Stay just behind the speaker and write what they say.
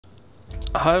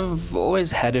I've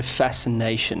always had a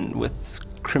fascination with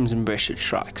Crimson-breasted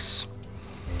Shrikes.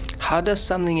 How does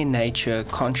something in nature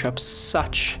conjure up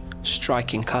such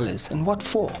striking colours, and what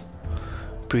for?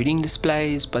 Breeding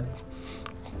displays, but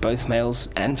both males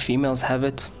and females have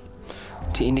it.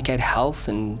 To indicate health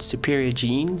and superior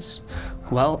genes?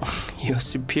 Well, your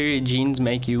superior genes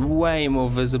make you way more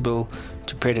visible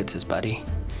to predators, buddy.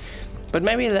 But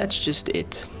maybe that's just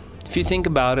it. If you think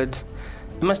about it,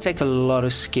 it must take a lot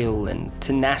of skill and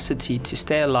tenacity to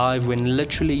stay alive when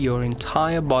literally your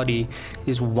entire body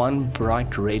is one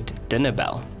bright red dinner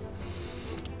bell.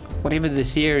 Whatever the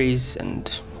theories and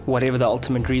whatever the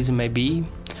ultimate reason may be,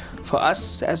 for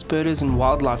us as birders and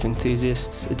wildlife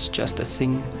enthusiasts, it's just a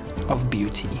thing of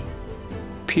beauty.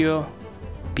 Pure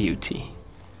beauty.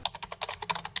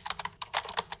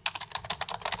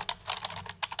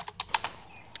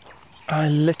 I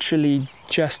literally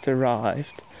just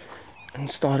arrived and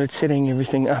started setting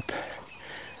everything up,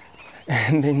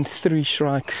 and then 3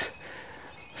 shrikes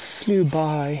flew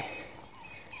by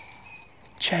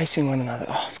chasing one another.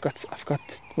 Oh, I've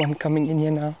got one coming in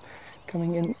here now.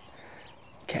 Coming in.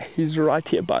 Okay, he's right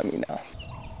here by me now.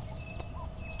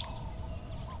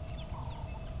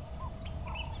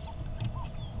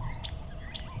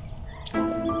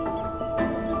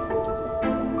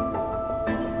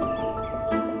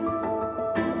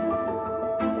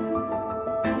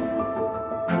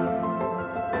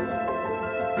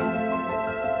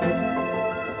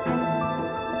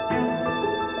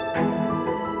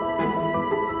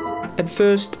 At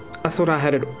first, I thought I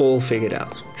had it all figured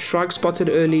out. Shrike spotted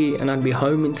early and I'd be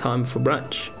home in time for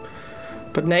brunch.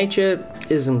 But nature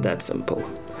isn't that simple.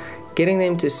 Getting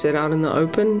them to sit out in the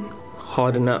open,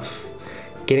 hard enough.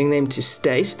 Getting them to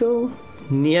stay still,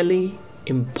 nearly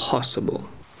impossible.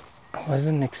 I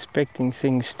wasn't expecting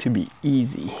things to be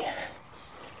easy.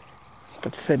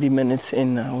 But 30 minutes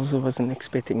in, I also wasn't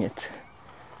expecting it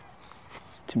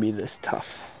to be this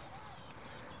tough.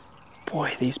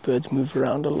 Boy, these birds move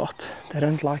around a lot. They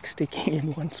don't like sticking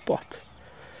in one spot.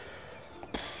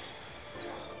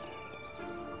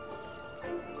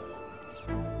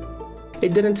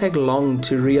 It didn't take long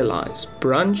to realize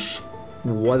brunch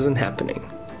wasn't happening.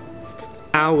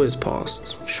 Hours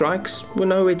passed. Shrikes were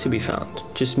nowhere to be found.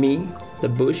 Just me, the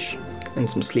bush, and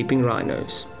some sleeping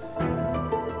rhinos.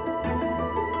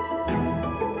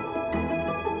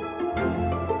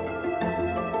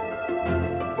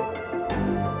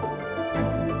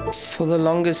 For the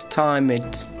longest time,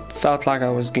 it felt like I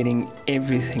was getting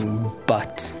everything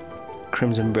but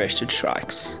Crimson-breasted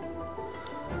Shrikes.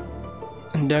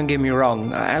 And don't get me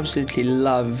wrong, I absolutely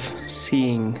love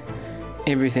seeing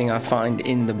everything I find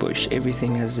in the bush.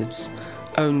 Everything has its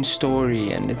own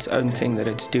story and its own thing that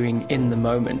it's doing in the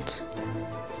moment.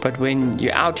 But when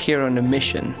you're out here on a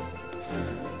mission,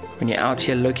 when you're out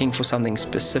here looking for something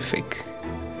specific,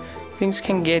 things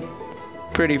can get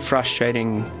pretty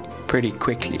frustrating pretty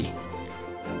quickly.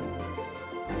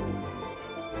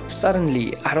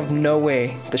 Suddenly, out of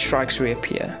nowhere, the shrikes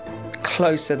reappear,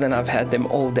 closer than I've had them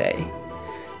all day.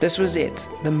 This was it,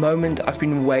 the moment I've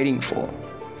been waiting for.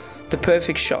 The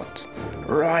perfect shot,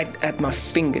 right at my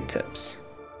fingertips.